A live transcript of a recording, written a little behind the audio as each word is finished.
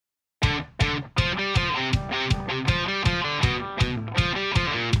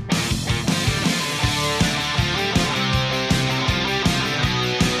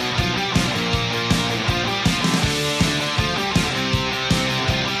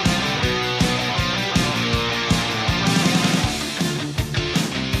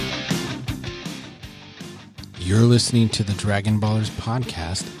You're listening to the Dragon Ballers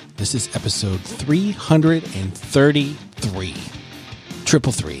podcast. This is episode 333.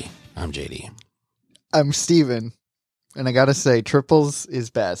 333. I'm JD. I'm Steven. And I gotta say, triples is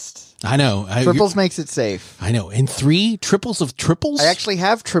best. I know. Triples makes it safe. I know. And three triples of triples? I actually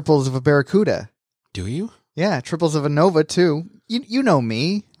have triples of a Barracuda. Do you? Yeah, triples of a Nova, too. You know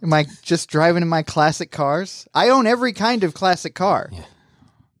me. Am I just driving in my classic cars? I own every kind of classic car. Yeah.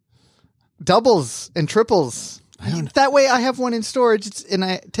 Doubles and triples. That way I have one in storage and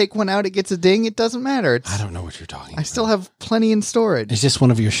I take one out, it gets a ding. It doesn't matter. I don't know what you're talking about. I still have plenty in storage. Is this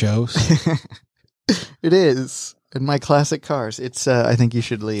one of your shows? It is. In my classic cars. It's, I think you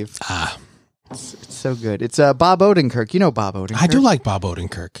should leave. It's so good. It's Bob Odenkirk. You know Bob Odenkirk. I do like Bob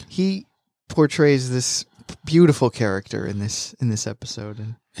Odenkirk. He portrays this beautiful character in this episode.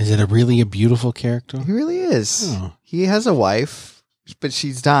 And is it really a beautiful character? He really is. Oh. He has a wife, but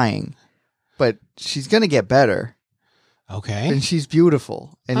she's dying. But she's going to get better. Okay. And she's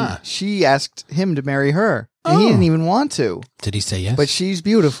beautiful. And she asked him to marry her. And he didn't even want to. Did he say yes? But she's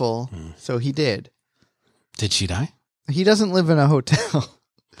beautiful. So he did. Did she die? He doesn't live in a hotel.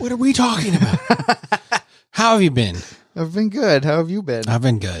 What are we talking about? How have you been? I've been good. How have you been? I've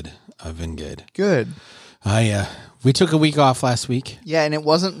been good. Good. We took a week off last week. Yeah, and it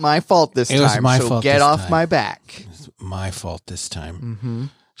wasn't my fault this time. It was my fault. Get off my back. It's my fault this time. Mm-hmm.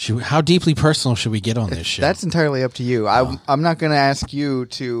 How deeply personal should we get on this show? That's entirely up to you. I'm not going to ask you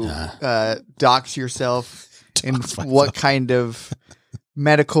to dox yourself and what kind of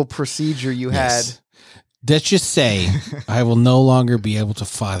medical procedure you had. Let's just say I will no longer be able to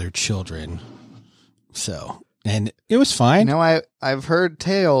father children. So, and it was fine. I've heard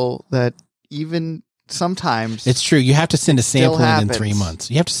tale that even sometimes it's true. You have to send a sample in 3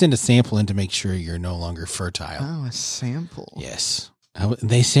 months. You have to send a sample in to make sure you're no longer fertile. Oh, a sample. Yes.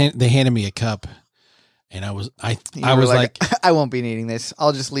 They handed me a cup, and I was like, I won't be needing this.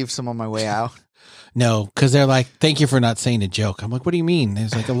 I'll just leave some on my way out. No, because they're like, thank you for not saying a joke. I'm like, what do you mean?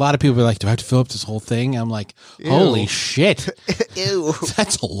 There's like a lot of people are like, do I have to fill up this whole thing? I'm like, holy shit. Ew.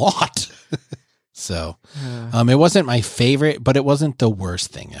 That's a lot. So, it wasn't my favorite, but it wasn't the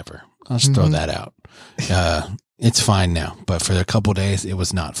worst thing ever. I'll just throw that out. It's fine now, but for a couple days, it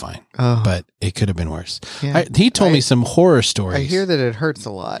was not fine. Oh. But it could have been worse. Yeah. He told me some horror stories. I hear that it hurts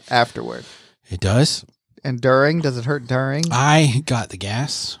a lot afterward. It does? And during? Does it hurt during? I got the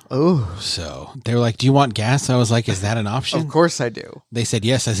gas. Oh. So they were like, do you want gas? I was like, is that an option? Of course I do. They said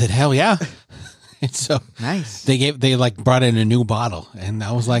yes. I said, hell yeah. And so nice. They brought in a new bottle, and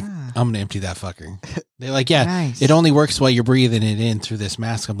I was like, I'm going to empty that fucker. They're like, yeah, nice. It only works while you're breathing it in through this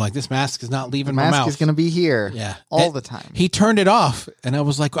mask. I'm like, this mask is not leaving my mouth. The mask is going to be here all the time. He turned it off, and I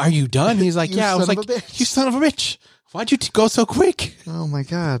was like, are you done? He's like, yeah. I was like, you son of a bitch. Why'd you go so quick? Oh my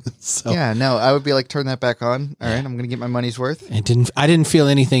God. I would be like, turn that back on. All right, I'm going to get my money's worth. I didn't feel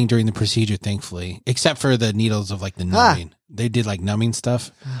anything during the procedure, thankfully, except for the needles of like the numbing. They did like numbing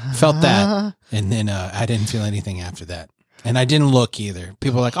stuff. Felt that. And then I didn't feel anything after that. And I didn't look either.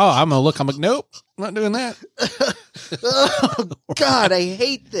 People are like, oh, I'm going to look. I'm like, nope, I'm not doing that. Oh, God, I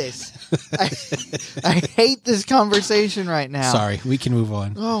hate this. I hate this conversation right now. Sorry, we can move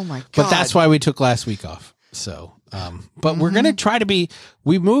on. Oh, my God. But that's why we took last week off. So, but we're going to try to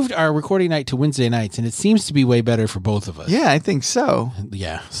we moved our recording night to Wednesday nights, and it seems to be way better for both of us. Yeah, I think so.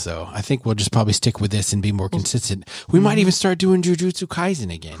 Yeah. So I think we'll just probably stick with this and be more consistent. We might even start doing Jujutsu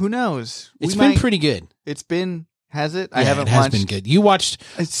Kaisen again. Who knows? It's been pretty good. Has it? Yeah, I haven't it has watched. Been good. You watched.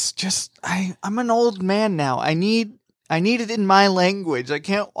 It's just, I'm an old man now. I need it in my language. I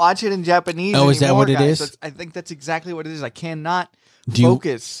can't watch it in Japanese anymore, is that what it is? I think that's exactly what it is. I cannot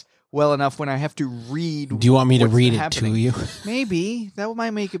focus well enough when I have to read. Do you want me to read it to you? Maybe. That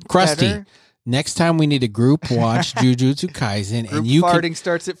might make it Krusty, better. Next time we need a group watch Jujutsu Kaisen, and you farting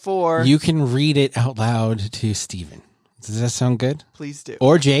starts at 4. You can read it out loud to Steven. Does that sound good? Please do.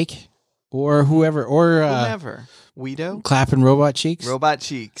 Or Jake. Or whoever. Or whomever. Weedo? Clapping Robot Cheeks? Robot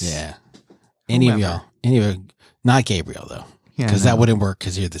Cheeks. Yeah. Any of y'all. Not Gabriel, though. Because that wouldn't work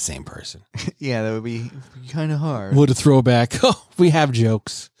because you're the same person. Yeah, that would be kind of hard. What a throwback. Oh, we have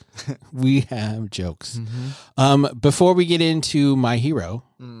jokes. Mm-hmm. Before we get into My Hero,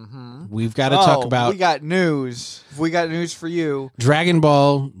 we've got to talk about... We got news. We got news for you. Dragon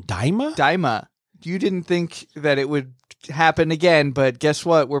Ball Daima? You didn't think that it would happen again, but guess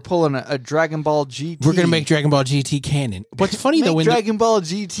what? We're pulling a Dragon Ball GT. We're going to make Dragon Ball GT canon. What's funny though, when Dragon Ball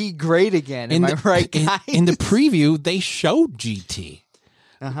GT great again. Am I right, guys? In the preview, they showed GT.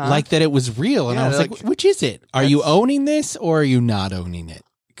 Like that it was real. And I was like, which is it? Are you owning this or are you not owning it?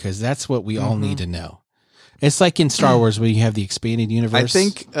 Because that's what we all need to know. It's like in Star Wars where you have the expanded universe. I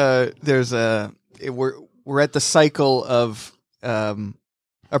think we're we're at the cycle of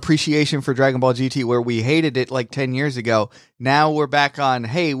appreciation for Dragon Ball GT where we hated it like 10 years ago. Now we're back on,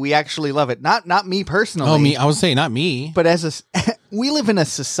 hey, we actually love it. Not me personally. Oh, me. I was saying not me. But we live in a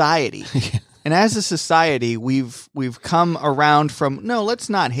society. And as a society, we've come around from, no, let's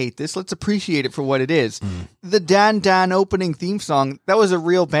not hate this. Let's appreciate it for what it is. The Dan Dan opening theme song, that was a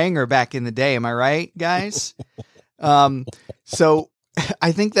real banger back in the day. Am I right, guys? So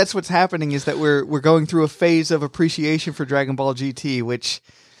I think that's what's happening is that we're going through a phase of appreciation for Dragon Ball GT, which...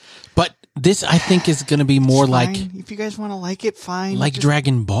 But this, I think, is going to be more like... If you guys want to like it, fine. Like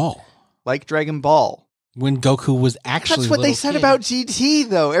Dragon Ball. Like Dragon Ball. When Goku was actually That's what they said about GT,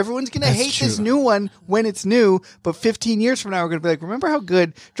 though. Everyone's going to hate this new one when it's new, but 15 years from now, we're going to be like, remember how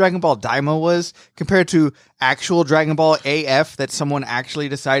good Dragon Ball Daima was compared to actual Dragon Ball AF that someone actually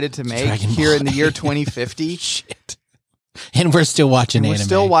decided to make here in the year 2050? Shit. And we're still watching anime. We're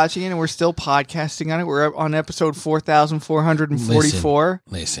still watching it, and we're still podcasting on it. We're on episode 4,444.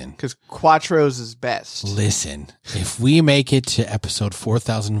 Listen. Because Quattro's is best. Listen. If we make it to episode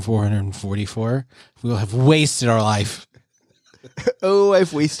 4,444, we will have wasted our life. Oh,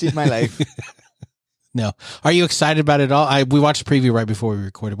 I've wasted my life. No. Are you excited about it all? We watched a preview right before we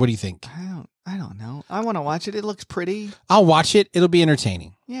recorded. What do you think? I don't know. I want to watch it. It looks pretty. I'll watch it. It'll be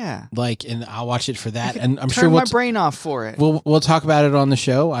entertaining. Yeah. And I'll watch it for that. And I'm sure my brain off for it. We'll talk about it on the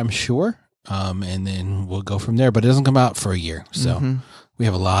show, I'm sure. And then we'll go from there. But it doesn't come out for a year. So we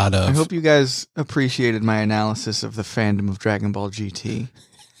have a lot of... I hope you guys appreciated my analysis of the fandom of Dragon Ball GT.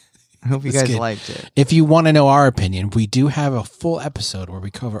 I hope you guys liked it. If you want to know our opinion, we do have a full episode where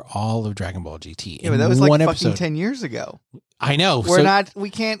we cover all of Dragon Ball GT. Yeah, but that was like fucking 10 years ago. I know.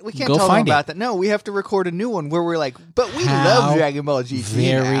 We can't tell them about that. No, we have to record a new one where we're like, but we love Dragon Ball GT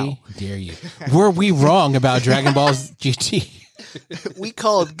Very dare you. Were we wrong about Dragon Ball GT? We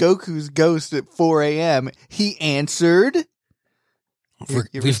called Goku's ghost at 4 a.m. He answered.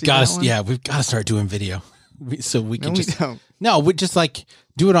 We've got to start doing video. So we can we just like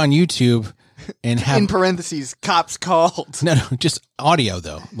do it on YouTube and have in parentheses cops called. No, just audio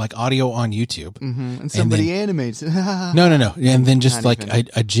though, like audio on YouTube, and somebody animates it. No, and then just like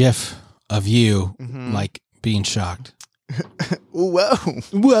a GIF of you like being shocked. Whoa!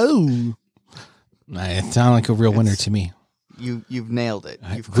 It sounded like a real winner to me. You've nailed it.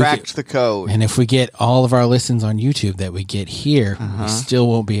 You've cracked the code. And if we get all of our listens on YouTube that we get here, we still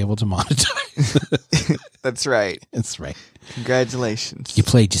won't be able to monetize. That's right. That's right. Congratulations. You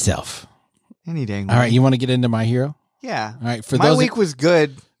played yourself. Any dang. All right, you want to get into My Hero? Yeah. All right. My week was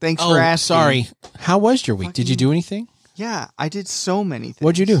good. Thanks for asking. Sorry. How was your week? Did you do anything? Yeah, I did so many things.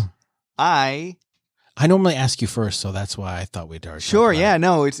 What'd you do? I normally ask you first, so that's why I thought we'd already. Sure. Yeah.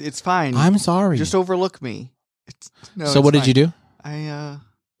 No, it's fine. I'm sorry. Just overlook me. So what did you do? I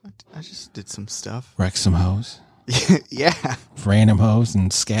just did some stuff. Wreck some hoes. Yeah. Random hoes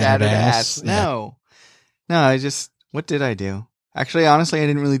and scattered ass. No. What did I do? Actually, honestly, I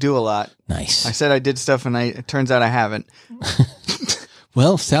didn't really do a lot. Nice. I said I did stuff, and it turns out I haven't.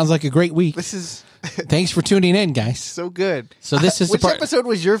 Well, sounds like a great week. Thanks for tuning in, guys. So good. So this is which episode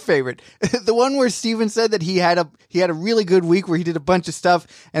was your favorite? The one where Steven said that he had a really good week where he did a bunch of stuff,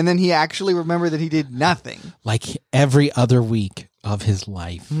 and then he actually remembered that he did nothing, like every other week of his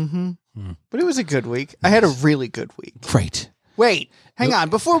life. But it was a good week. I had a really good week. Great. Wait, hang on.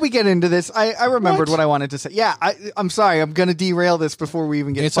 Before we get into this, I remembered what I wanted to say. Yeah, I'm sorry. I'm going to derail this before we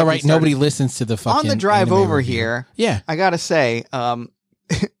even get It's all right. Started. Nobody listens to the fucking on the drive over review. here. Yeah. I got to say, oh,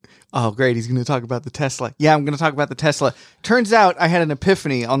 great. He's going to talk about the Tesla. Yeah, I'm going to talk about the Tesla. Turns out I had an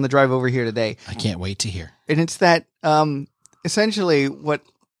epiphany on the drive over here today. I can't wait to hear. And it's that essentially what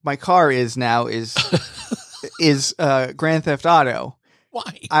my car is now is Grand Theft Auto.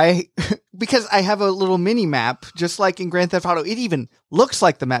 Why? Because I have a little mini map, just like in Grand Theft Auto. It even looks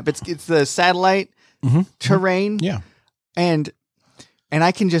like the map. It's the satellite terrain. Yeah. And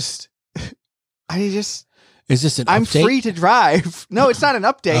I can just Is this an I'm update? free to drive. No, it's not an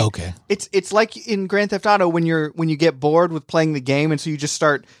update. Oh, okay. It's like in Grand Theft Auto when you get bored with playing the game, and so you just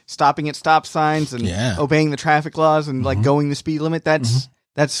start stopping at stop signs and obeying the traffic laws and like going the speed limit.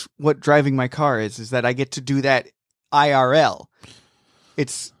 That's what driving my car is that I get to do that IRL.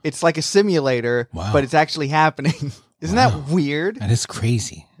 It's like a simulator, but it's actually happening. Isn't that weird? That is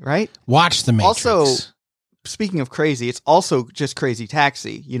crazy. Right? Watch The Matrix. Also, speaking of crazy, it's also just Crazy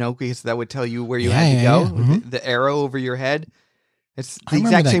Taxi, because that would tell you where you had to go. The arrow over your head. It's the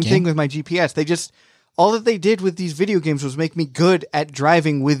exact same thing with my GPS. All that they did with these video games was make me good at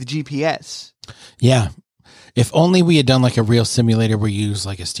driving with GPS. Yeah. If only we had done like a real simulator where you use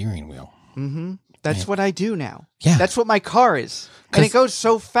like a steering wheel. That's what I do now. Yeah. That's what my car is. And it goes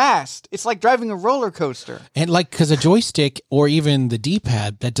so fast. It's like driving a roller coaster. And because a joystick or even the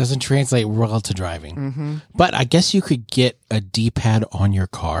D-pad, that doesn't translate well to driving. Mm-hmm. But I guess you could get a D-pad on your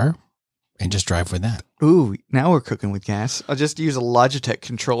car and just drive with that. Ooh, now we're cooking with gas. I'll just use a Logitech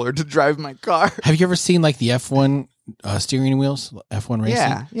controller to drive my car. Have you ever seen like the F1 steering wheels, F1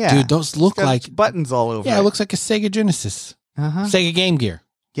 racing? Yeah. Dude, those look like buttons all over. Yeah, it looks like a Sega Genesis. Sega Game Gear.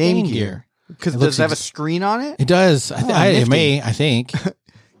 Game Gear. Because does it have a screen on it? It does. It may, I think.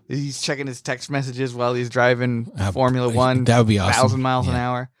 He's checking his text messages while he's driving Formula One. That would be awesome. 1,000 miles an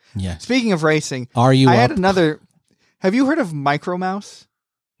hour. Yeah. Speaking of racing, I had another. Have you heard of Micro Mouse?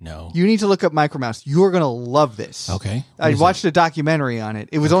 No. You need to look up Micro Mouse. You are going to love this. Okay. I watched a documentary on it.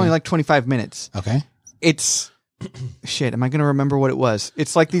 It was only like 25 minutes. Okay. It's shit. Am I going to remember what it was?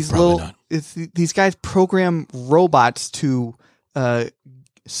 It's like these Probably these guys program robots to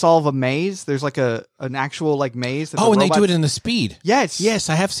solve a maze. There's like an actual like maze. And they do it in the speed. Yes,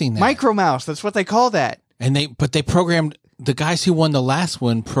 I have seen that. Micro Mouse. That's what they call that. And they programmed the guys who won the last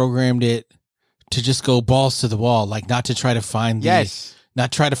one programmed it to just go balls to the wall, like not to try to find not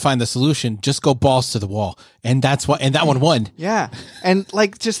try to find the solution, just go balls to the wall. And that's what, and that one won. Yeah. And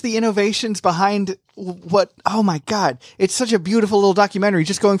like just the innovations behind oh my God. It's such a beautiful little documentary,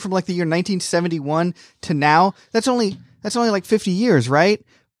 just going from like the year 1971 to now. That's only like 50 years, right?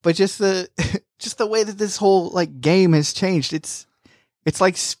 But just the way that this whole like game has changed. It's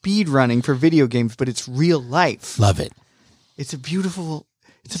like speed running for video games, but it's real life. Love it. It's a beautiful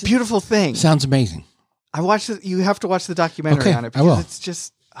thing. Sounds amazing. I watched it. You have to watch the documentary on it because it's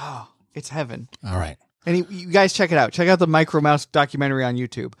just, it's heaven. All right. And you guys check it out. Check out the Micro Mouse documentary on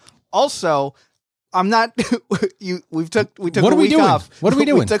YouTube. Also, I'm not, we took a week off. What are we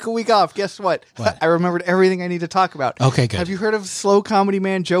doing? We took a week off. Guess what? I remembered everything I need to talk about. Okay, good. Have you heard of slow comedy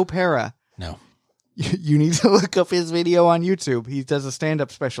man Joe Pera? No. You need to look up his video on YouTube. He does a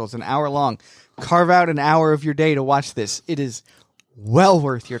stand-up special. It's an hour long. Carve out an hour of your day to watch this. It is well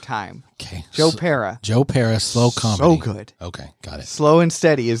worth your time. Okay. Joe Pera. Joe Pera, slow comedy. So good. Okay, got it. Slow and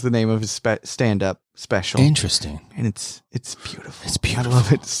Steady is the name of his stand-up special. Interesting. And it's beautiful. It's beautiful. I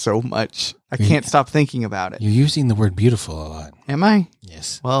love it so much. I can't stop thinking about it. You're using the word beautiful a lot. Am I?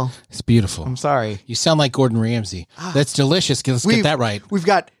 Yes. Well, it's beautiful. I'm sorry. You sound like Gordon Ramsay. That's delicious. Let's get that right. We've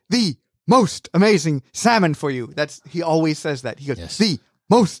got the most amazing salmon for you. He always says that. He goes, the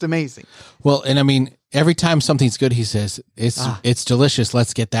most amazing. Well, and I mean, every time something's good, he says, it's delicious.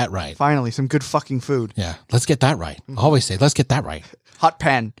 Let's get that right. Finally, some good fucking food. Yeah. Let's get that right. I always say, let's get that right. Hot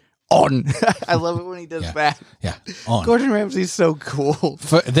pan on. I love it when he does that. Yeah. On. Gordon Ramsay's so cool.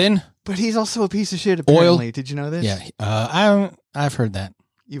 But he's also a piece of shit, apparently. Oil. Did you know this? Yeah. I've heard that.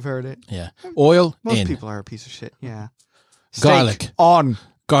 You've heard it? Yeah. Oil Most people are a piece of shit. Yeah. Garlic. Steak on.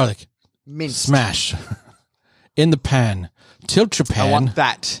 Garlic. Minced. Smash. In the pan. Tilt your pan. I want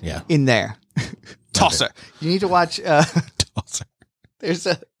that in there. Tosser. You need to watch Tosser. There's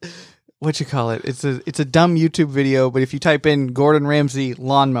what you call it? It's a dumb YouTube video, but if you type in Gordon Ramsay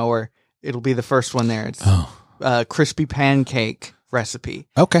lawnmower, it'll be the first one there. It's crispy pancake recipe.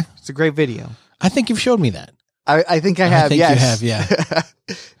 Okay. It's a great video. I think you've showed me that. I think I have. You have, yeah.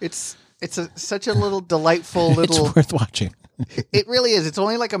 It's such a little delightful little. It's worth watching. It really is. It's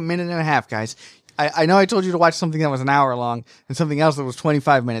only like a minute and a half, guys. I know I told you to watch something that was an hour long and something else that was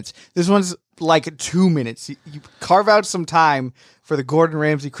 25 minutes. This one's like 2 minutes. You carve out some time for the Gordon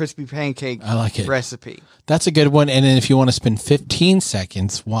Ramsay crispy pancake recipe. That's a good one. And then if you want to spend 15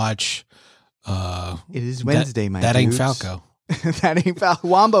 seconds, watch. It is Wednesday, my That dudes. Ain't Falco. That ain't Falco.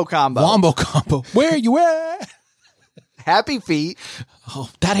 Wombo combo. Wombo combo. Where you at? Happy Feet. Oh,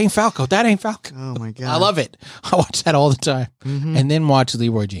 That Ain't Falco. That Ain't Falco. Oh, my God. I love it. I watch that all the time. Mm-hmm. And then watch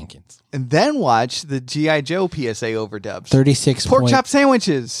Leroy Jenkins. And then watch the G.I. Joe PSA overdubs. 36 pork chop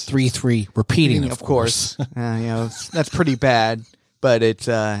sandwiches. 3-3. Repeating, of course. That's pretty bad. But it's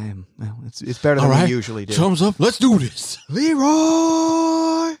better than we usually do. Thumbs up. Let's do this.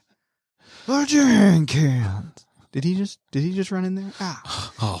 Leroy Jenkins. Did he just run in there?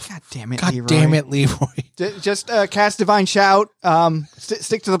 Oh, God damn it, Leroy. God damn it, Leroy. Just cast divine shout.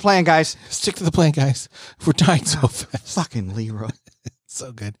 Stick to the plan, guys. Stick to the plan, guys. We're dying so fast. Fucking Leroy.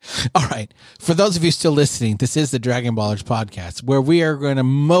 So good. All right. For those of you still listening, this is the Dragon Ballers podcast, where we are going to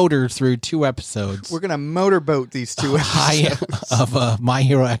motor through 2 episodes. We're going to motorboat these 2 episodes of My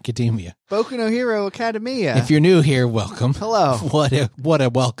Hero Academia. Boku no Hero Academia. If you're new here, welcome. Hello. What a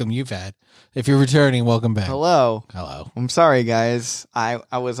welcome you've had. If you're returning, welcome back. Hello. Hello. I'm sorry, guys. I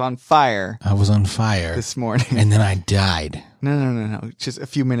was on fire. I was on fire this morning, and then I died. No. Just a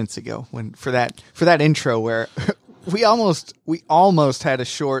few minutes ago, when for that intro where we almost had a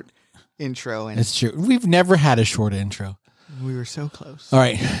short intro, and It's true. We've never had a short intro. we were so close. All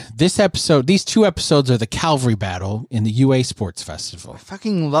right. These 2 episodes are the Cavalry battle in the UA Sports Festival. I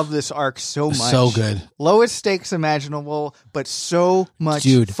fucking love this arc so much. So good. Lowest stakes imaginable, but so much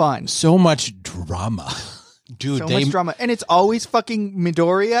fun. So much drama. Dude, so much drama. And it's always fucking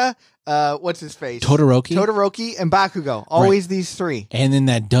Midoriya, what's his face? Todoroki, and Bakugo. Always these three. And then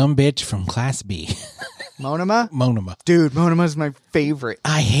that dumb bitch from Class B. Monoma? Dude, Monama's my favorite.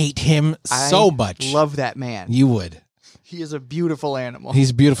 I hate him so much. Love that man. You would. He is a beautiful animal.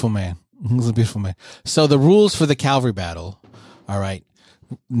 He's a beautiful man. He's a beautiful man. So the rules for the Cavalry battle. All right.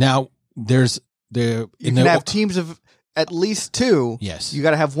 Now you can have teams of at least 2. Yes. You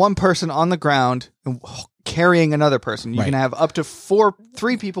got to have one person on the ground carrying another person. You can have up to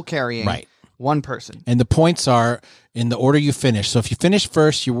 3 people carrying one person. And the points are in the order you finish. So if you finish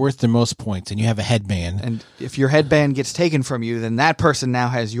first, you're worth the most points, and you have a headband. And if your headband gets taken from you, then that person now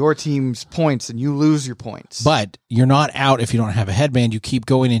has your team's points, and you lose your points. But you're not out if you don't have a headband. You keep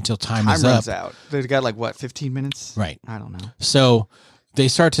going until time is runs up. Out. They've got 15 minutes? Right. I don't know. So they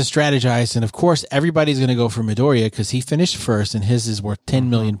start to strategize, and of course, everybody's going to go for Midoriya because he finished first, and his is worth 10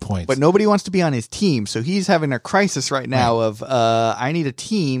 million points. But nobody wants to be on his team, so he's having a crisis right now of, I need a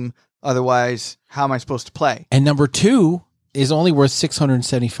team, otherwise, how am I supposed to play? And number 2 is only worth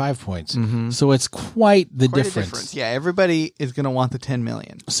 675 points. So it's quite a difference. Yeah, everybody is going to want the 10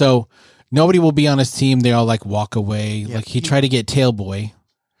 million. So nobody will be on his team. They all walk away. Yeah, he tried to get Tailboy.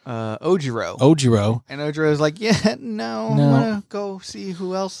 Ojiro. And Ojiro's like, I'm gonna go see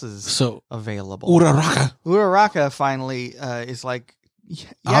who else is available. Uraraka finally is like,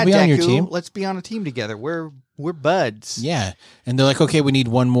 I'll be Deku, on your team. Let's be on a team together. We're buds. Yeah. And they're like, okay, we need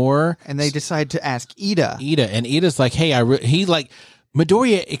one more. And they decide to ask Ida. And Ida's like, hey,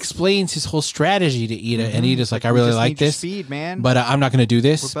 Midoriya explains his whole strategy to Ida, and Ida's like, I really like this, speed, man. but I'm not going to do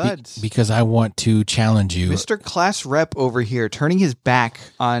this because I want to challenge you. Mr. Class Rep over here, turning his back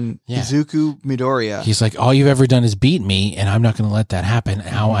on Izuku Midoriya. He's like, all you've ever done is beat me, and I'm not going to let that happen.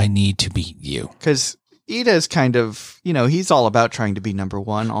 Now I need to beat you. Because Ida's kind of, he's all about trying to be number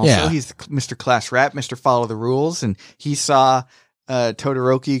one. Also, he's Mr. Class Rep, Mr. Follow the Rules, and he saw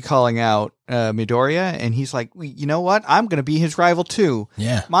Todoroki calling out Midoriya, and he's like, you know what? I'm going to be his rival too.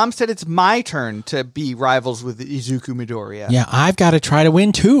 Yeah. Mom said it's my turn to be rivals with Izuku Midoriya. Yeah, I've got to try to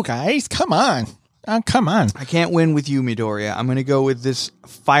win too, guys. Come on. Come on. I can't win with you, Midoriya. I'm going to go with this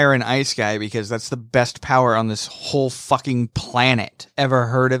fire and ice guy because that's the best power on this whole fucking planet. Ever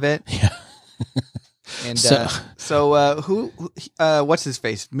heard of it? Yeah. And what's his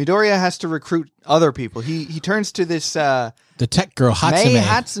face? Midoriya has to recruit other people. He turns to this the tech girl Hatsume. Mei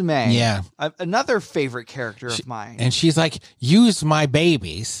Hatsume. Yeah. Another favorite character of mine. And she's like, use my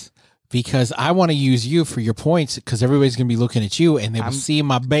babies because I want to use you for your points because everybody's going to be looking at you and they will see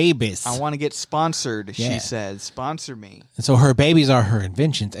my babies. I want to get sponsored, she says. Sponsor me. And so her babies are her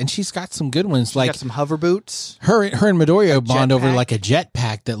inventions, and she's got some good ones. She's got some hover boots. Her and Midoriya bond over like a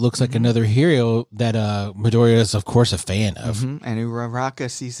jetpack that looks like another hero that Midoriya is, of course, a fan of. And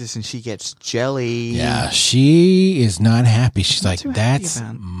Uraraka sees this and she gets jelly. Yeah, she is not happy. She's like, that's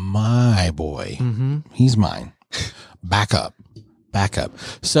my boy. He's mine. Back up.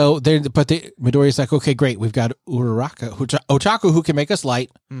 So Midoriya's like, okay, great. We've got Uraraka, Ochaku, who can make us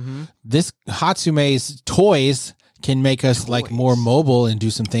light. This Hatsume's toys can make us more mobile and do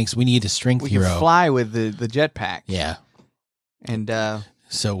some things. We need a strength hero. We can fly with the jetpack. Yeah. And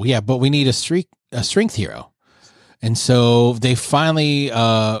but we need a strength hero. And so they finally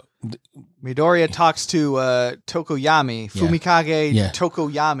Midoriya talks to Tokoyami, Fumikage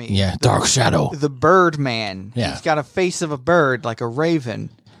Tokoyami. Yeah, Dark Shadow. The bird man. Yeah. He's got a face of a bird, like a raven.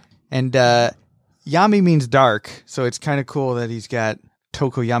 And Yami means dark, so it's kind of cool that he's got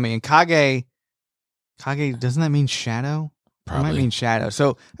Tokoyami. And Kage, doesn't that mean shadow? Probably. It might mean shadow.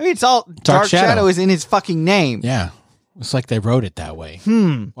 So, it's all Dark Shadow is in his fucking name. Yeah. It's like they wrote it that way.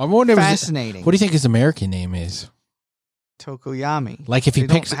 I wonder fascinating. What do you think his American name is? Tokoyami. Like if he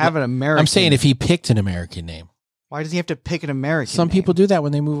picks, have an American. I'm saying if he picked an American name. Why does he have to pick an American? Some name? people do that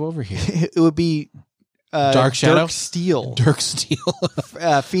when they move over here. It would be Dark Shadow, Dirk Steel,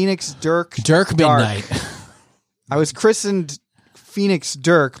 Phoenix Dirk Midnight. I was christened Phoenix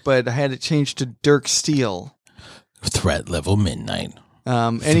Dirk, but I had it changed to Dirk Steel. Threat level Midnight.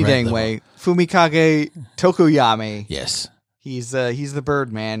 Any dang way, Fumikage Tokoyami. Yes, he's the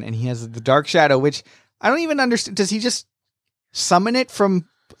Birdman, and he has the Dark Shadow, which I don't even understand. Does he just summon it from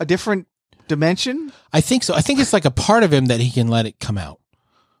a different dimension? I think so. I think it's like a part of him that he can let it come out.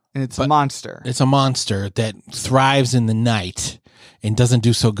 And it's a monster. It's a monster that thrives in the night and doesn't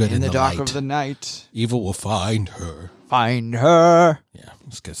do so good in the dark light. of the night. Evil will find her. Find her. Yeah,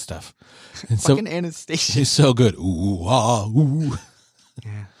 it's good stuff. And Fucking Anastasia. She's so good. Ooh, ah, ooh.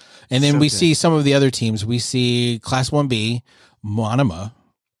 Yeah. And then So we good. see some of the other teams. We see Class 1B, Monoma,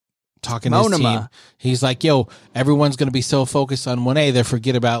 talking to his team. Monoma. He's like, yo, everyone's going to be so focused on 1A, they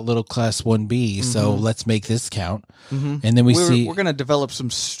forget about little Class 1B. So let's make this count. And then we're going to develop some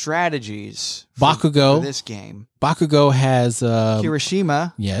strategies Bakugo. for this game. Bakugo has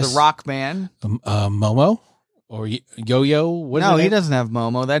Hiroshima, yes. the Rock Man. Momo or Yo-Yo. No, he doesn't have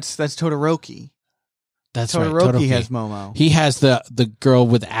Momo. That's Todoroki. That's Todoroki right. has Momo. He has the girl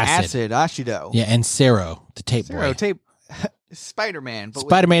with acid. Ashido. Yeah, and Sero, the tape boy. Spider-Man. But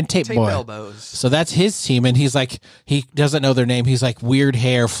Spider-Man tape boy. elbows. So that's his team, and he's like, he doesn't know their name. He's like weird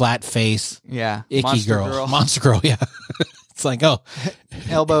hair, flat face, Yeah. icky Monster monster girl. Yeah, it's like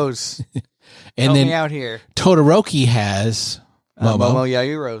elbows. and Help then me out here. Todoroki has Momo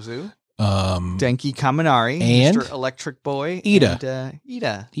Yayurozu. Denki Kaminari, and Mr. Electric Boy, Ida. and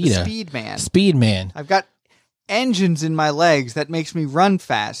Ida, the Speed Man. Speed Man. I've got engines in my legs that makes me run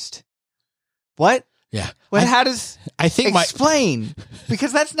fast. What? Yeah. Well, how does I think explain?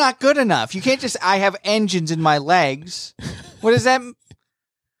 Because that's not good enough. You can't just I have engines in my legs. What does that?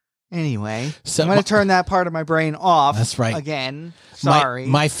 Anyway, So I'm going to turn that part of my brain off. That's right. Again, sorry.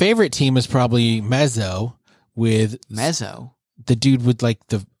 My favorite team is probably Mezzo with Mezzo, the dude with like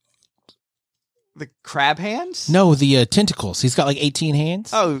the crab hands. the tentacles. He's got like 18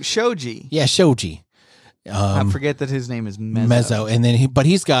 hands. Oh, Shoji. Yeah, Shoji. I forget that his name is Mezzo. Mezzo, and then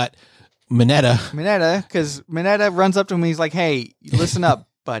he's got Mineta, because Mineta runs up to him and he's like, hey, listen up,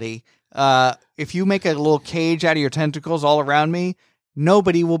 buddy. If you make a little cage out of your tentacles all around me,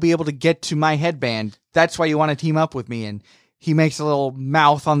 nobody will be able to get to my headband. That's why you want to team up with me. And he makes a little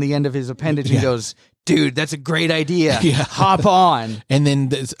mouth on the end of his appendage and goes, dude, that's a great idea. Yeah. Hop on. and then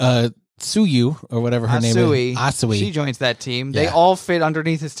there's, Tsuyu, or whatever her name is. Asui. She joins that team. Yeah. They all fit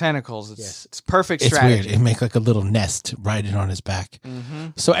underneath his tentacles. It's perfect It's strategy. weird. It make like a little nest right on his back.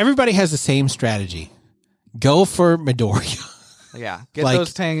 So everybody has the same strategy. Go for Midoriya. Yeah. Get Like-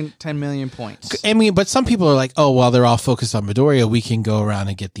 those 10 million points. I mean, but some people are like, oh, while they're all focused on Midoriya, we can go around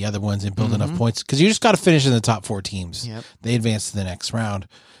and get the other ones and build enough points. Because you just got to finish in the top 4 teams. Yep. They advance to the next round.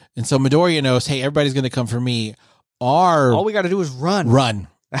 And so Midoriya knows, hey, everybody's going to come for me. All we got to do is run. Run.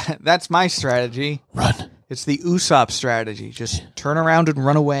 That's my strategy. Run. It's the Usopp strategy. Just turn around and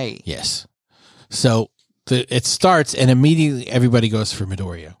run away. Yes. So it starts, and immediately everybody goes for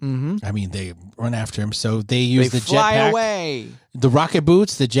Midoriya. Mm-hmm. I mean, they run after him. So they use the fly jetpack, away. the rocket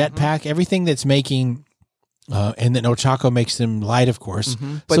boots, the jetpack, everything that's making, and then Ochako makes them light, of course.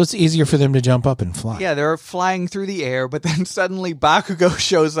 But- So it's easier for them to jump up and fly. Yeah, they're flying through the air, but then suddenly Bakugo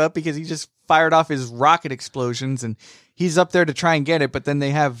shows up because he just fired off his rocket explosions, and he's up there to try and get it, but then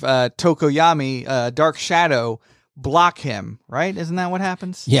they have Tokoyami, Dark Shadow, block him, right? Isn't that what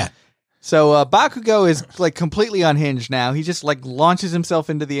happens? Yeah. So Bakugo is like completely unhinged now. He just like launches himself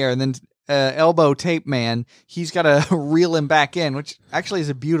into the air, and then Elbow Tape Man, he's got to reel him back in, which actually is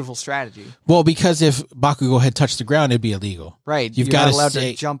a beautiful strategy. Well, because if Bakugo had touched the ground, it'd be illegal. Right. You're not allowed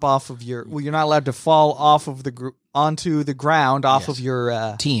to jump off of your. Well, you're not allowed to fall off of onto the ground off of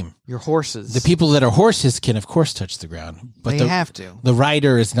your team. your horses. The people that are horses can, of course, touch the ground, but they have to. The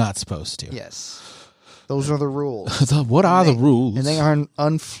rider is not supposed to. Yes. Those are the rules. What are the rules? And they are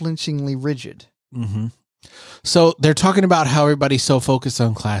unflinchingly rigid. Mm-hmm. So they're talking about how everybody's so focused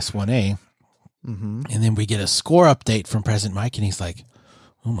on Class 1A. Mm-hmm. And then we get a score update from President Mike, and he's like,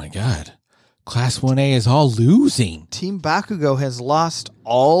 oh my God, Class 1A is all losing. Team Bakugo has lost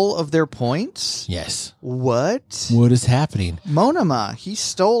all of their points? Yes. What? What is happening? Monoma, he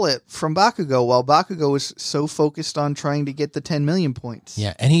stole it from Bakugo while Bakugo was so focused on trying to get the 10 million points.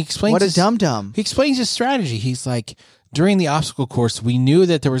 Yeah, and he explains What a dum-dum. He explains his strategy. He's like, during the obstacle course, we knew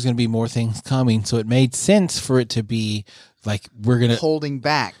that there was going to be more things coming, so it made sense for it to be like we're going to holding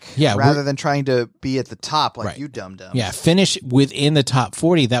back, yeah, rather than trying to be at the top like right. you dum-dum. Yeah, finish within the top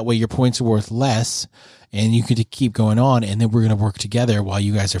 40. That way your points are worth less, and you could keep going on, and then we're going to work together while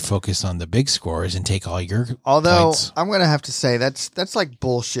you guys are focused on the big scores and take all your points. I'm going to have to say that's like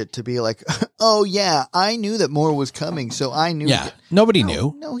bullshit to be like, oh yeah, I knew that more was coming, so I knew. Yeah, nobody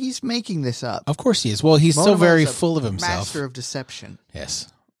knew. No, he's making this up. Of course he is. Well, he's so very full of himself. Master of deception.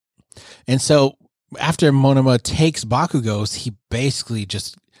 Yes. And so after Monoma takes Bakugo's, he basically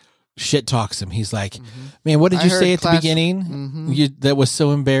just shit talks him. He's like, man, what did you say at the beginning? That was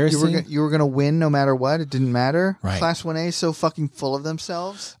so embarrassing. You were going to win no matter what. It didn't matter. Right. Class 1A is so fucking full of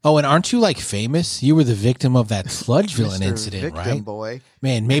themselves. Oh, and aren't you like famous? You were the victim of that sludge villain Mr. incident, Victim right? Boy.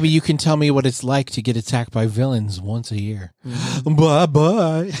 Man, maybe you can tell me what it's like to get attacked by villains once a year.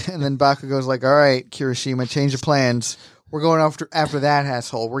 Bye-bye. And then Bakugo's like, all right, Kirishima, change of plans. We're going after that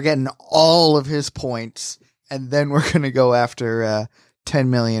asshole. We're getting all of his points, and then we're going to go after 10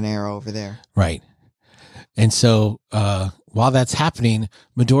 million arrow over there. Right. And so while that's happening,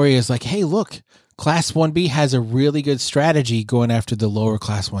 Midoriya is like, hey, look, Class 1B has a really good strategy going after the lower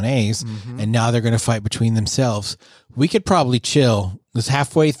Class 1As, and now they're going to fight between themselves. We could probably chill. It's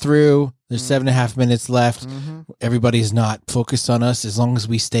halfway through. There's 7.5 minutes left. Everybody's not focused on us. As long as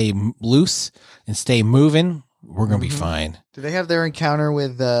we stay loose and stay moving, we're going to be fine. Do they have their encounter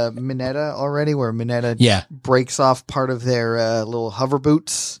with Mineta already, where Mineta breaks off part of their little hover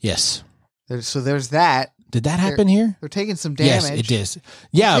boots? Yes. So there's that. Did that happen here? They're taking some damage. Yes, it is.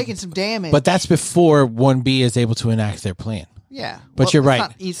 Yeah. They're taking some damage. But that's before 1B is able to enact their plan. Yeah. But you're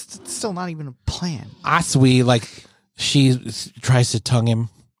right. It's still not even a plan. Asui, like, she tries to tongue him,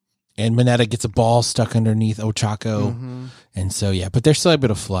 and Mineta gets a ball stuck underneath Ochako. And so, yeah, but they're still able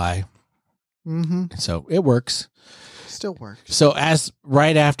to fly. So it works. Still works. So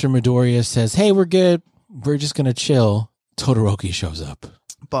right after Midoriya says, hey, we're good, we're just going to chill, Todoroki shows up.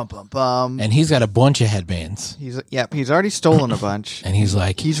 Bum, bum, bum. And he's got a bunch of headbands. He's already stolen a bunch. And he's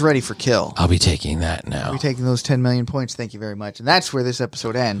like, he's ready for kill. I'll be taking that now. I'll be taking those 10 million points. Thank you very much. And that's where this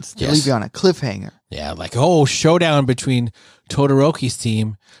episode ends. They Yes. leave you on a cliffhanger. Yeah, like, showdown between Todoroki's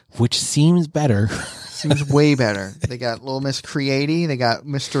team, which seems better. Seems way better. They got little Miss Creati. They got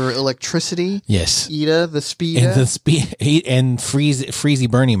Mr. Electricity. Yes. Ida, the Speed. And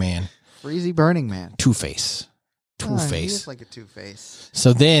Freezy Burning Man. Freezy Burning Man. Two-Face. He is like a Two-Face.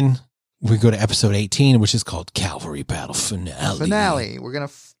 So then we go to episode 18, which is called Cavalry Battle Finale. We're going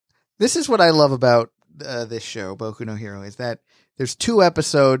to... This is what I love about this show, Boku no Hero, is that there's 2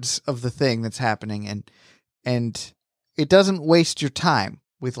 episodes of the thing that's happening, and it doesn't waste your time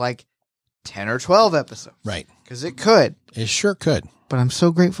with like 10 or 12 episodes. Right. Because it could. It sure could. But I'm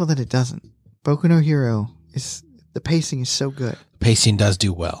so grateful that it doesn't. Boku no Hero the pacing is so good. Pacing does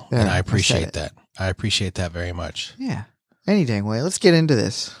do well, There, and I I appreciate said that. I appreciate that very much. Yeah. Any dang way. Let's get into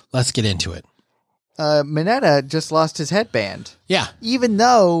this. Let's get into it. Mineta just lost his headband. Yeah. Even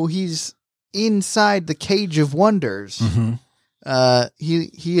though he's inside the Cage of Wonders,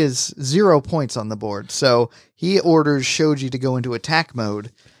 he is 0 points on the board. So he orders Shoji to go into attack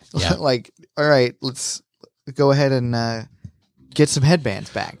mode. Yeah. Like, all right, let's go ahead and get some headbands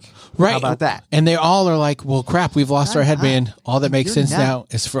back. Right. How about that? And they all are like, well, crap, we've lost our headband. All that makes sense not. now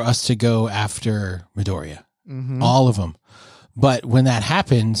is for us to go after Midoriya. All of them. But when that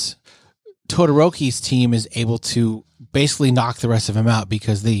happens, Todoroki's team is able to basically knock the rest of them out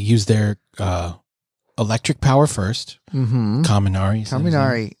because they use their electric power first.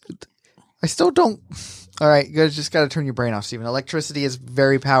 Kaminari. I still don't... All right, you guys just got to turn your brain off, Steven. Electricity is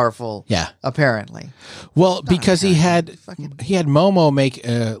very powerful. Yeah. Apparently. Well, because he had Momo make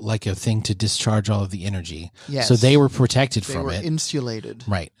like a thing to discharge all of the energy. Yes. So they were protected They from were it. insulated.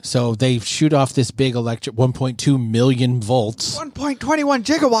 Right. So they shoot off this big electric 1.2 million volts 1.21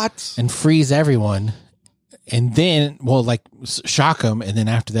 gigawatts. and freeze everyone. And then, shock them. And then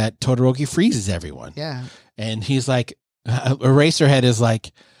after that, Todoroki freezes everyone. Yeah. And he's like, Eraserhead is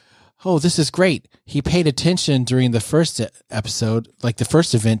like, oh, this is great. He paid attention during the first episode, like the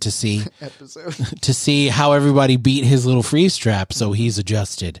first event, to see to see how everybody beat his little freeze trap. So he's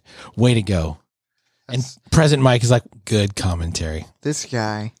adjusted. Way to go. And Present Mike is like, good commentary. This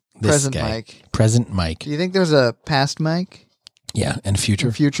guy. Present Mike. Do you think there's a past Mike? Yeah, and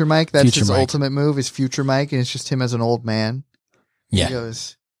future. Future Mike? That's Future his Mike. ultimate move is Future Mike, and it's just him as an old man. Yeah. He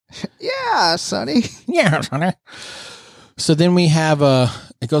goes, yeah, Sonny. Yeah, Sonny. So then we have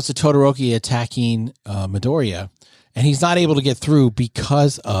it goes to Todoroki attacking Midoriya, and he's not able to get through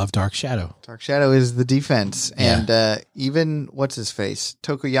because of Dark Shadow. Dark Shadow is the defense, and even what's his face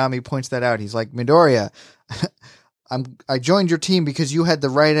Tokoyami points that out. He's like, Midoriya, I joined your team because you had the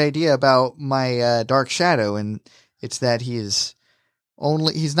right idea about my Dark Shadow, and it's that he's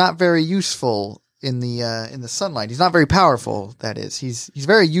not very useful in the sunlight. He's not very powerful. That is, he's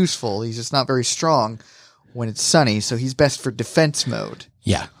very useful. He's just not very strong when it's sunny, so he's best for defense mode.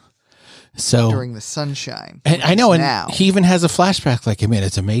 Yeah. So during the sunshine. And I know, and he even has a flashback like, man,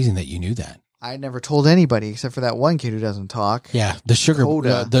 it's amazing that you knew that. I never told anybody except for that one kid who doesn't talk. Yeah, the sugar,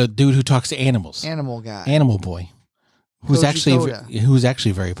 the dude who talks to animals. Animal guy. Animal boy. who's Koji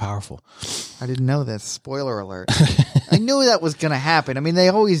actually very powerful. I didn't know that. Spoiler alert. I knew that was going to happen. I mean, they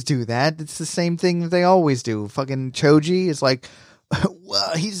always do that. It's the same thing that they always do. Fucking Choji is like,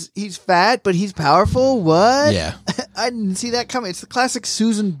 well, he's fat, but he's powerful. What? Yeah. I didn't see that coming. It's the classic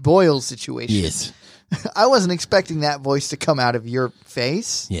Susan Boyle situation. Yes. I wasn't expecting that voice to come out of your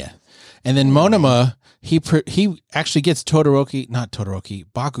face. Yeah. And then Monoma, he actually gets Bakugo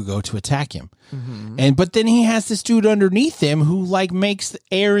to attack him. Mm-hmm. But then he has this dude underneath him who like makes the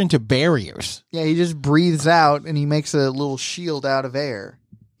air into barriers. Yeah, he just breathes out and he makes a little shield out of air.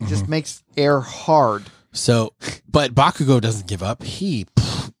 He just makes air hard. So, but Bakugo doesn't give up. He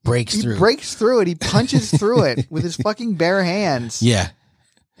breaks through. He breaks through it. He punches through it with his fucking bare hands. Yeah.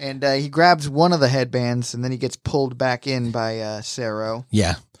 And he grabs one of the headbands and then he gets pulled back in by Sero.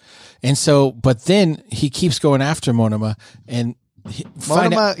 Yeah. And so, but then he keeps going after Monoma, and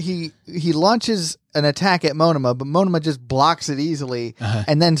he launches an attack at Monoma, but Monoma just blocks it easily,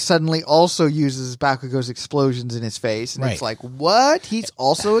 and then suddenly also uses Bakugo's explosions in his face, and it's like, what? He's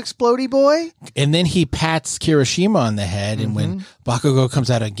also Explodey Boy? And then he pats Kirishima on the head, and when Bakugo comes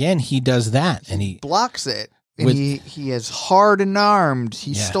out again, he does that, and he blocks it. And he is hard and armed.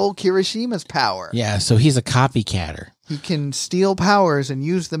 He stole Kirishima's power. Yeah, so he's a copycatter. He can steal powers and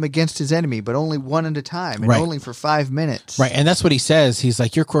use them against his enemy, but only one at a time, and only for 5 minutes. Right, and that's what he says. He's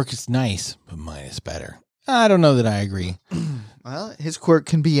like, your quirk is nice, but mine is better. I don't know that I agree. Well, his quirk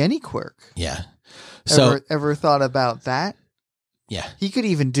can be any quirk. Yeah. So ever thought about that? Yeah. He could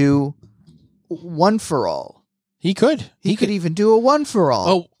even do one for all. He could. He could even do a one for all.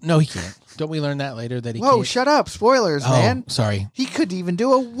 Oh, no, he can't. Don't we learn that later that he can't? Shut up. Spoilers, man. Sorry. He could even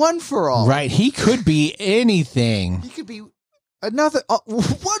do a one for all. Right. He could be anything. He could be another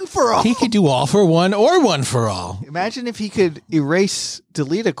one for all. He could do all for one or one for all. Imagine if he could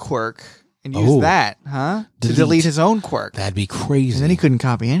delete a quirk and use that, huh? To delete his own quirk. That'd be crazy. And then he couldn't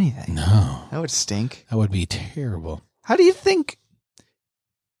copy anything. No. That would stink. That would be terrible. How do you think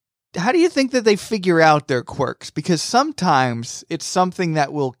that they figure out their quirks? Because sometimes it's something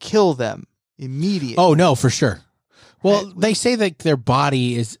that will kill them immediately. Oh, no, for sure. Well, they say that their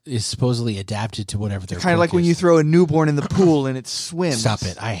body is supposedly adapted to whatever their kind of like when you throw a newborn in the pool and it swims. Stop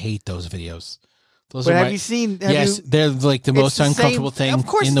it. I hate those videos. Have you seen... they're like the most uncomfortable thing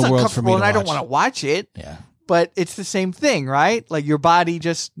in the world for me to watch. I don't want to watch it. Yeah. But it's the same thing, right? Like your body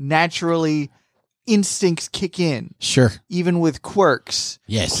just naturally... instincts kick in. Sure. Even with quirks.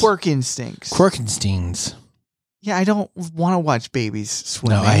 Yes. Quirk instincts. Quirk instincts. Yeah, I don't want to watch babies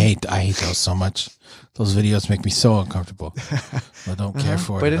swimming. No, I hate those so much. Those videos make me so uncomfortable. I don't care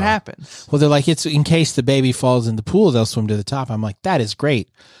for it. But it happens. Well, they're like, it's in case the baby falls in the pool, they'll swim to the top. I'm like, that is great.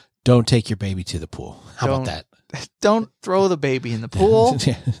 Don't take your baby to the pool. How about that? Don't throw the baby in the pool.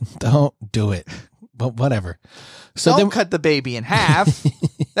 Don't do it. But whatever. So don't cut the baby in half.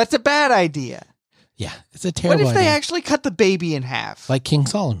 That's a bad idea. Yeah, it's a terrible idea. What if they actually cut the baby in half? Like King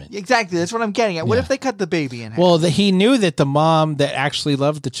Solomon. Exactly, that's what I'm getting at. What if they cut the baby in half? Well, he knew that the mom that actually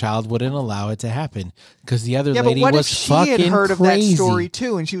loved the child wouldn't allow it to happen because the other lady was fucking crazy. She had heard of that story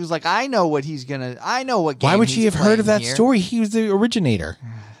too, and she was like, I know what game Why would she have heard of that here. story? He was the originator.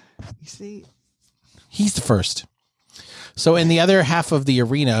 You see? He's the first. So in the other half of the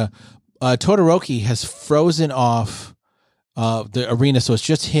arena, Todoroki has frozen off the arena, so it's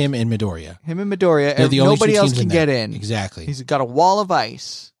just him and Midoriya. Nobody else can get in. Exactly. He's got a wall of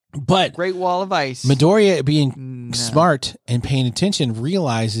ice. But Great wall of ice. Midoriya, being smart and paying attention,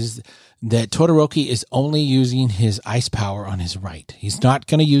 realizes that Todoroki is only using his ice power on his right. He's not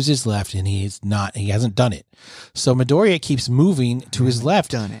going to use his left, and he hasn't done it. So Midoriya keeps moving to his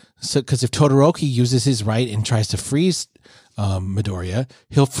left. Done it. So, because if Todoroki uses his right and tries to freeze Midoriya,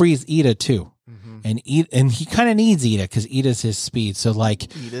 he'll freeze Ida too. And he kind of needs Ida because Ida's his speed. So like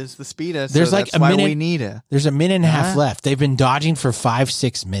Ida's the speeder. There's so like that's a why minute. We need her. There's a minute and a half left. They've been dodging for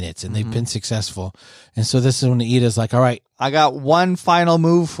 5-6 minutes, and they've been successful. And so this is when Ida's like, "All right, I got one final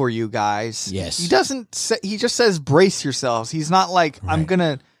move for you guys." Yes. He doesn't say. He just says, "Brace yourselves." He's not like, "I'm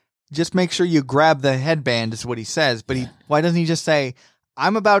gonna just make sure you grab the headband." Is what he says. But why doesn't he just say,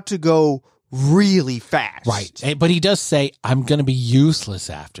 "I'm about to go really fast"? Right. But he does say, I'm going to be useless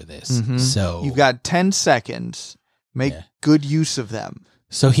after this. So you've got 10 seconds. Make good use of them.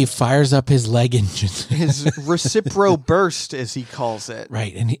 So he fires up his leg engine. His recipro burst, as he calls it.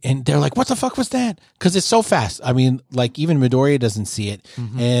 Right. And they're like, what the fuck was that? Because it's so fast. I mean, like, even Midoriya doesn't see it.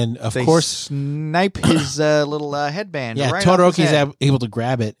 And, of course... snipe his little headband. Yeah, right Todoroki's able to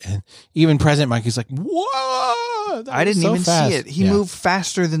grab it. And even President Mikey's like, whoa! I didn't even see it. He moved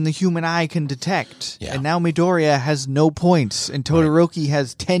faster than the human eye can detect. Yeah. And now Midoriya has no points. And Todoroki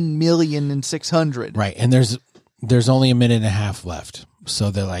has 10,600,000. Right. And there's there's only a minute and a half left.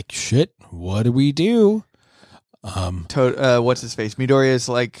 So they're like, shit, what do we do? What's his face? Midoriya is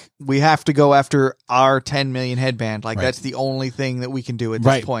like, we have to go after our 10 million headband. Like, that's the only thing that we can do at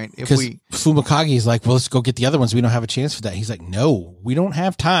this point. If Fumikage is like, well, let's go get the other ones. We don't have a chance for that. He's like, no, we don't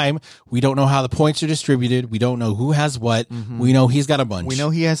have time. We don't know how the points are distributed. We don't know who has what. We know he's got a bunch. We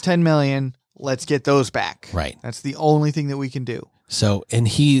know he has 10 million. Let's get those back. Right. That's the only thing that we can do. So, and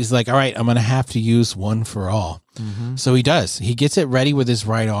he's like, all right, I'm going to have to use one for all. So he does. He gets it ready with his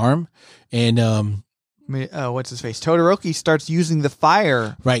right arm. And, what's his face? Todoroki starts using the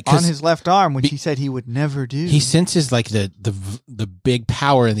fire on his left arm, which he said he would never do. He senses like the big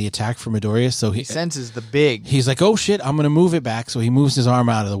power in the attack from Midoriya, so he senses the big. He's like, "Oh shit, I'm going to move it back." So he moves his arm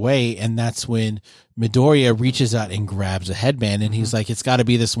out of the way, and that's when Midoriya reaches out and grabs a headband, and he's like, "It's got to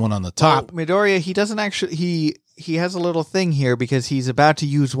be this one on the top." Well, Midoriya, he doesn't actually he has a little thing here because he's about to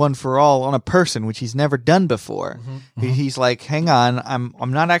use one for all on a person, which he's never done before. He's like, hang on,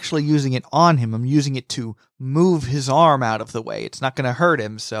 I'm not actually using it on him. I'm using it to move his arm out of the way. It's not going to hurt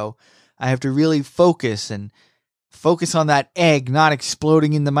him. So I have to really focus on that egg not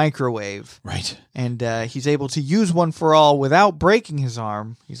exploding in the microwave. Right. And he's able to use one for all without breaking his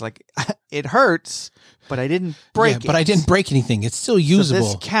arm. He's like, it hurts, but I didn't break it. But I didn't break anything. It's still usable.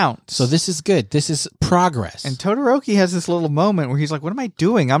 So this counts. So this is good. This is progress. And Todoroki has this little moment where he's like, what am I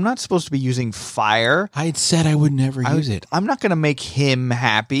doing? I'm not supposed to be using fire. I had said I would never use it. I'm not going to make him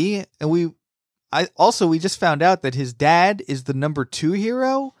happy. And we just found out that his dad is the number 2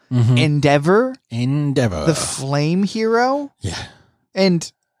 hero, Endeavor, the flame hero. Yeah.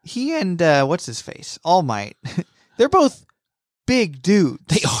 And he and what's his face? All Might. They're both big dudes.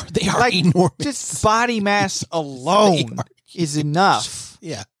 They are like, enormous. Just body mass alone is enough.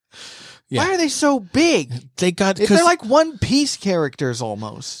 Yeah. Why are they so big? They're like One Piece characters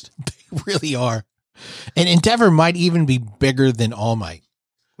almost. They really are. And Endeavor might even be bigger than All Might.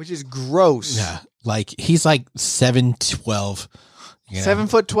 Which is gross. Yeah. Like he's like 7'12".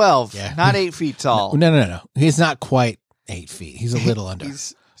 7'12". Yeah. Not 8 feet tall. No. He's not quite 8 feet. He's a little under.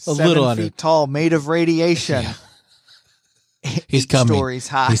 He's a 7 feet tall, made of radiation. Yeah. He's coming. Stories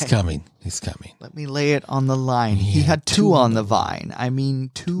high. He's coming. Let me lay it on the line. He had 2 on the vine. I mean,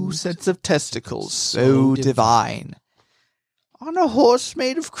 2 sets of testicles, so divine. On a horse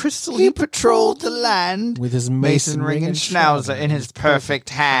made of crystal, he patrolled the land with his mason ring and schnauzer in his perfect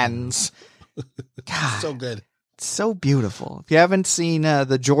hands. God, so good. It's so beautiful. If you haven't seen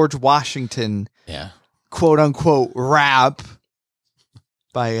the George Washington, quote unquote, rap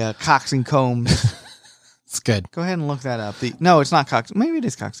by Cox and Combs. It's good. Go ahead and look that up. No, it's not Cox. Maybe it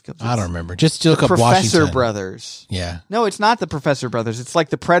is Cox and Combs. I don't remember. Just look up Professor Washington. Brothers. Yeah. No, it's not the Professor Brothers. It's like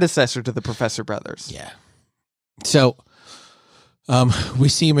the predecessor to the Professor Brothers. Yeah. So, we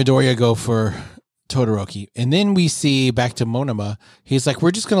see Midoriya go for Todoroki, and then we see back to Monoma. He's like,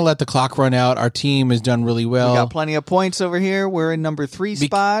 we're just going to let the clock run out. Our team has done really well. We got plenty of points over here. We're in number 3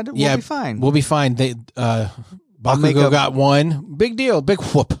 spot. We'll be fine. We'll be fine. They, Bakugo got 1. Big deal. Big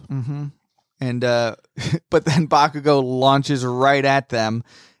whoop. Mm-hmm. And, but then Bakugo launches right at them,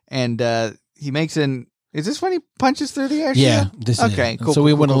 and he makes is this when he punches through the air? Yeah. This is okay, it. cool. So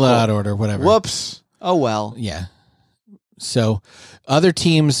we went a little out of order, whatever. Whoops. Oh, well. Yeah. So other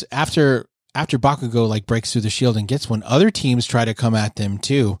teams, after Bakugo like breaks through the shield and gets one, other teams try to come at them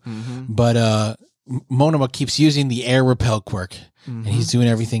too. But Monoma keeps using the air repel quirk, and he's doing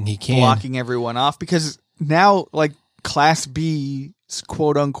everything he can. Blocking everyone off, because now, like, Class B's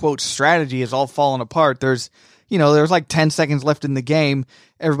quote unquote strategy is all falling apart. There's like 10 seconds left in the game.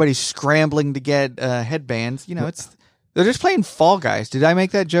 Everybody's scrambling to get headbands. They're just playing Fall Guys. Did I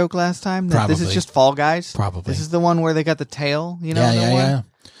make that joke last time? That Probably. This is just Fall Guys? Probably. This is the one where they got the tail, Yeah.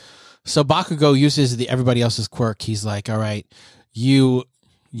 So Bakugo uses everybody else's quirk. He's like, all right, you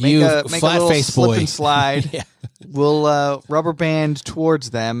flat face boy. Slip and slide. We'll rubber band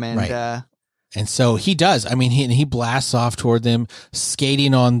towards them. And and so he does. I mean, he blasts off toward them,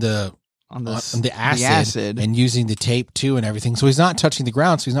 skating on the acid and using the tape too and everything. So he's not touching the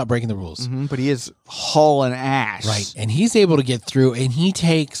ground, so he's not breaking the rules. But he is hauling ass. Right. And he's able to get through, and he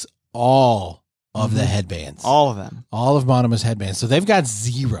takes all of the headbands. All of them. All of Monoma's headbands. So they've got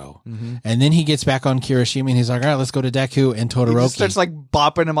 0. And then he gets back on Kirishima, and he's like, all right, let's go to Deku and Todoroki. He just starts like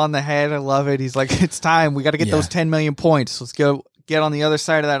bopping him on the head. I love it. He's like, it's time. We got to get those 10 million points. Let's go get on the other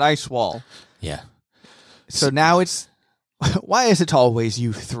side of that ice wall. Yeah. So now it's Why is it always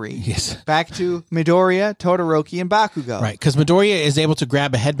you three? Yes. Back to Midoriya, Todoroki, and Bakugo. Right, because Midoriya is able to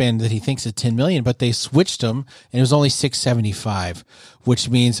grab a headband that he thinks is 10 million, but they switched him, and it was only 675, which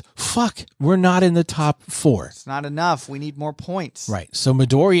means, fuck, we're not in the top 4. It's not enough. We need more points. Right, so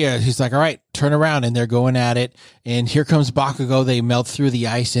Midoriya, he's like, all right, turn around, and they're going at it, and here comes Bakugo. They melt through the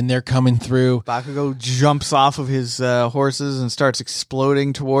ice, and they're coming through. Bakugo jumps off of his horses and starts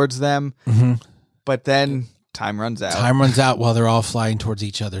exploding towards them, but then... Time runs out. Time runs out while they're all flying towards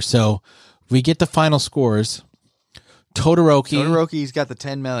each other. So we get the final scores. Todoroki's got the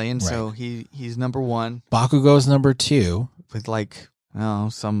 10 million, so he's number 1. Bakugo's number 2 with like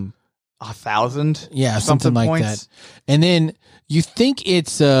some 1,000. Yeah, something like points. that. And then you think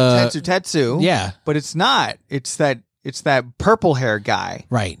it's Tetsu. Yeah, but it's not. It's that purple hair guy.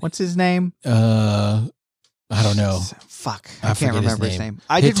 Right. What's his name? I don't know. Fuck, I can't remember his name.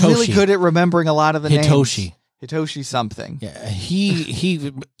 I Hitoshi. did really good at remembering a lot of the names. Hitoshi something. Yeah,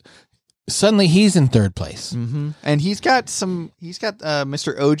 he suddenly he's in 3rd place. And he's got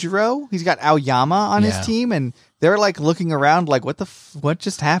Mr. Ojiro. He's got Aoyama on his team, and they're like looking around like, what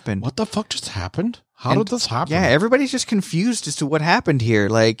just happened? What the fuck just happened? How did this happen? Yeah, everybody's just confused as to what happened here.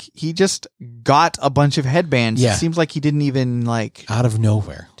 Like, he just got a bunch of headbands. Yeah. It seems like he didn't even out of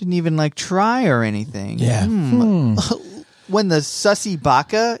nowhere. Didn't even try or anything. Yeah. When the sussy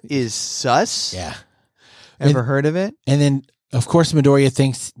baka is sus. Yeah. Ever heard of it? And then, of course, Midoriya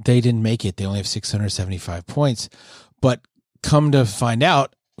thinks they didn't make it. They only have 675 points. But come to find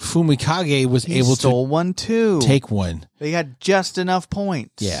out, Fumikage was able stole one too. Take one. They had just enough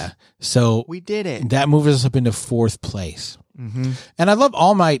points. Yeah. So we did it. That moves us up into 4th place. And I love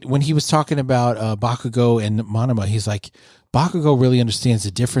All Might when he was talking about Bakugo and Monoma. He's like, Bakugo really understands the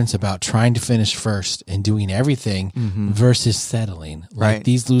difference about trying to finish first and doing everything versus settling like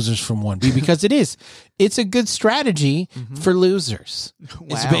these losers from 1B, because it's a good strategy for losers. Wow.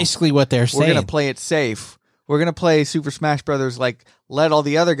 It's basically what they're saying. We're going to play it safe. We're going to play Super Smash Brothers let all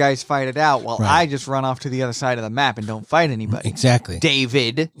the other guys fight it out while I just run off to the other side of the map and don't fight anybody. Exactly.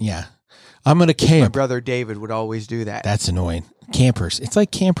 David. Yeah. I'm going to camp. My brother David would always do that. That's annoying. Campers. It's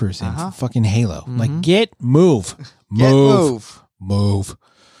like campers in fucking Halo. Like, move.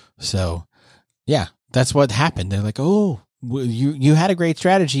 So, yeah, that's what happened. They're like, oh, you had a great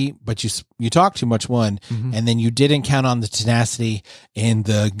strategy, but you talked too much, and then you didn't count on the tenacity and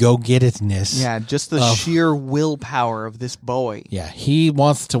the go-get-itness. Yeah, just the sheer willpower of this boy. Yeah, he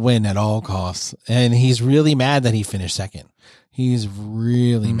wants to win at all costs, and he's really mad that he finished 2nd. He's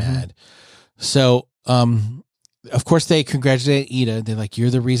really mad. So, of course, they congratulate Ida. They're like, you're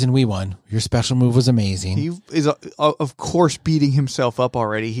the reason we won. Your special move was amazing. He is, of course, beating himself up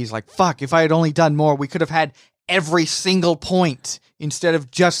already. He's like, fuck, if I had only done more, we could have had every single point instead of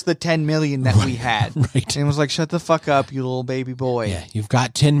just the 10 million that we had. Right. And it was like, shut the fuck up, you little baby boy. Yeah, you've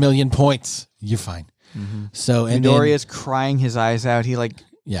got 10 million points. You're fine. So, and Midoriya's crying his eyes out. He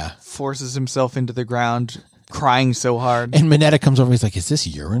yeah, forces himself into the ground, crying so hard. And Mineta comes over. He's like, is this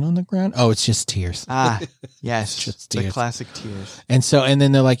urine on the ground? Oh, it's just tears. Yes. Just the tears. classic tears. And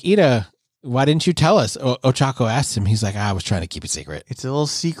then they're like, Ida, why didn't you tell us? Ochako asked him. He's like, I was trying to keep it secret. It's a little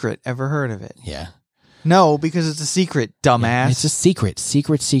secret. Ever heard of it? Yeah. No, because it's a secret, dumbass. Yeah, it's a secret.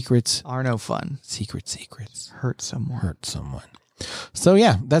 Secrets are no fun. Secrets. Hurt someone. So,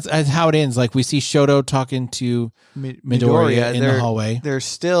 yeah, that's how it ends. Like, we see Shoto talking to Midoriya in the hallway. They're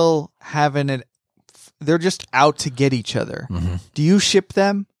still having it. They're just out to get each other. Do you ship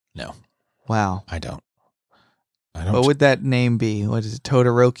them? No. Wow. I don't. What would that name be? What is it?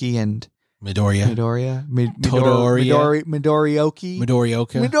 Todoroki and Midoriya. Midorioki.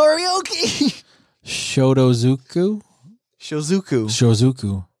 Shotozuku.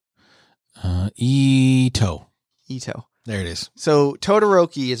 Ito. There it is. So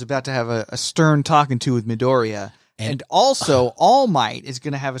Todoroki is about to have a stern talking to with Midoriya. And also All Might is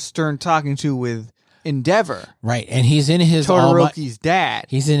going to have a stern talking to with Endeavor. Right. And he's in his Todoroki's dad.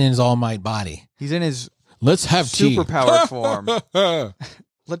 He's in his All Might body. He's in his let's have superpower form.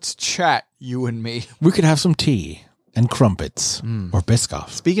 Let's chat, you and me. We could have some tea and crumpets or Biscoff.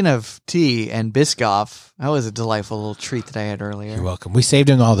 Speaking of tea and Biscoff, that was a delightful little treat that I had earlier. You're welcome. We saved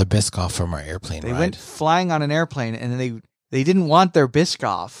him all the Biscoff from our airplane ride. They went flying on an airplane and they didn't want their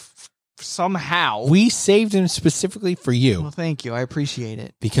Biscoff. Somehow. We saved him specifically for you. Well, thank you. I appreciate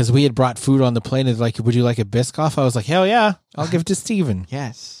it. Because we had brought food on the plane and like, would you like a Biscoff? I was like, hell yeah. I'll give it to Steven.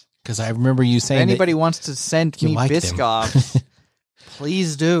 Yes. Because I remember you saying if anybody wants to send me Biscoffs,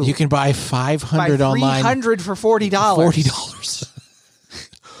 please do. You can buy 500 online. 300 for $40. $40.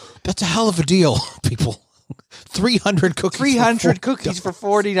 That's a hell of a deal, people. 300 cookies. 300 cookies for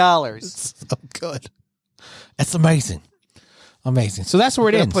 $40. It's so good. That's amazing. Amazing. So that's where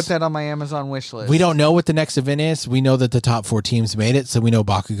it ends. Put that on my Amazon wish list. We don't know what the next event is. We know that the top 4 teams made it. So we know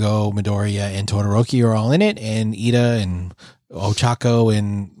Bakugo, Midoriya, and Todoroki are all in it, and Ida and Ochako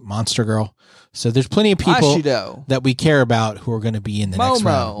and Monster Girl. So there's plenty of people Ashido, that we care about who are going to be in the next Momo,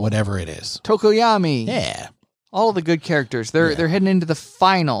 round, whatever it is. Tokoyami. Yeah. All of the good characters. They're heading into the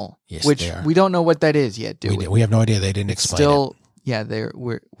final, Yes, which they are. we don't know what that is yet, do we? We have no idea. They didn't explain it. Yeah,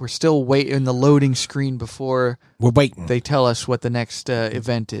 we're still waiting in the loading screen before We're waiting. they tell us what the next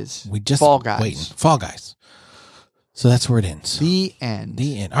event is. We just Fall Guys. waiting. Fall Guys. So that's where it ends. The end.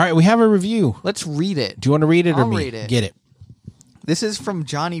 The end. All right, we have a review. Let's read it. Do you want to read it or I'll me? read it. Get it. This is from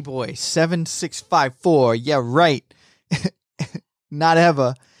Johnny Boy 7654. Yeah, right. Not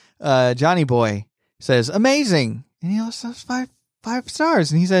Eva. Johnny Boy says amazing, and he also says five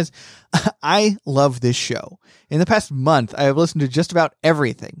stars. And he says, I love this show. In the past month, I have listened to just about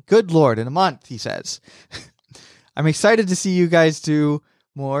everything. Good Lord, in a month, he says. I'm excited to see you guys do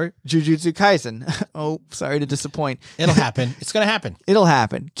more Jujutsu Kaisen. Oh, sorry to disappoint. It'll happen. It's going to happen. It'll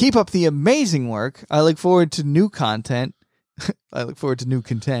happen. Keep up the amazing work. I look forward to new content. I look forward to new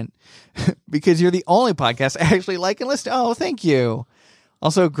content because you're the only podcast I actually like and listen to. Oh, thank you.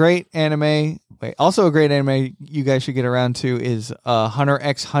 Also, a great anime you guys should get around to is Hunter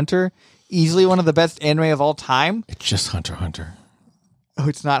x Hunter. Easily one of the best anime of all time. It's just Hunter x Hunter. Oh,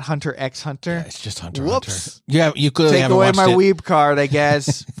 it's not Hunter x Hunter? Yeah, it's just Hunter x Whoops. Hunter. Yeah, you clearly Take haven't away watched my it. weeb card, I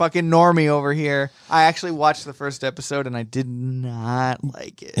guess. Fucking normie over here. I actually watched the first episode and I did not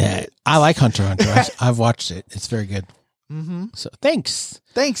like it. Yeah, I like Hunter x Hunter. I've watched it. It's very good. Mm-hmm. So thanks.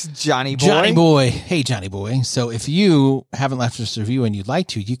 Thanks, Johnny Boy. Johnny Boy. Hey, Johnny Boy. So if you haven't left us a review and you'd like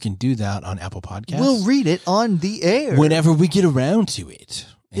to, you can do that on Apple Podcasts. We'll read it on the air. Whenever we get around to it.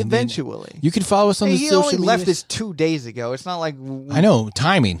 And eventually. you can follow us on the he social only media. left this 2 days ago. It's not like... I know.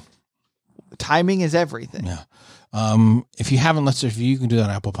 Timing. Timing is everything. Yeah. If you haven't left us a review, you can do that on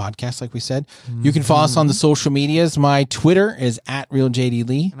Apple Podcasts, like we said. You can follow us on the social medias. My Twitter is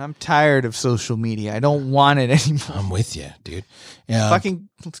 @RealJDLee. And I'm tired of social media. I don't want it anymore. I'm with you, dude.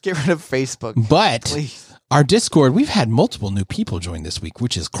 Let's get rid of Facebook. But please. Our Discord, we've had multiple new people join this week,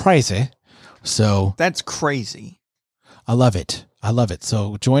 which is crazy. So that's crazy. I love it.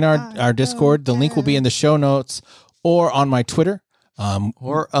 So join our Discord. The link will be in the show notes or on my Twitter.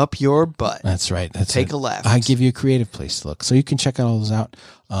 Or up your butt. That's right. Take a left. I give you a creative place to look. So you can check all those out.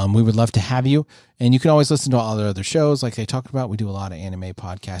 We would love to have you. And you can always listen to all the other shows like they talked about. We do a lot of anime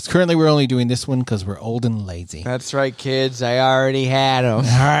podcasts. Currently, we're only doing this one because we're old and lazy. That's right, kids. I already had them.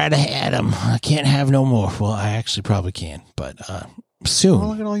 I can't have no more. Well, I actually probably can. But soon. Oh,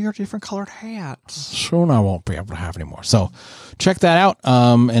 look at all your different colored hats. Soon I won't be able to have any more. So check that out.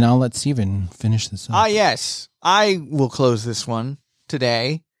 And I'll let Steven finish this up. Yes. I will close this one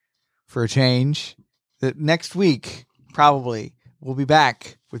today for a change. The next week, probably, we'll be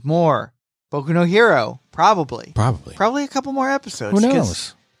back with more Boku no Hero. Probably a couple more episodes. Who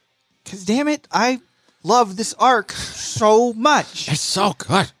knows? Because damn it, I love this arc so much. It's so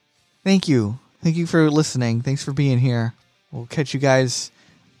good. Thank you for listening. Thanks for being here. We'll catch you guys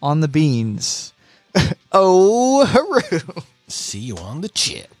on the beans. Oh, hooroo. See you on the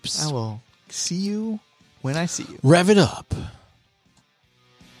chips. I will see you when I see you. Rev it up.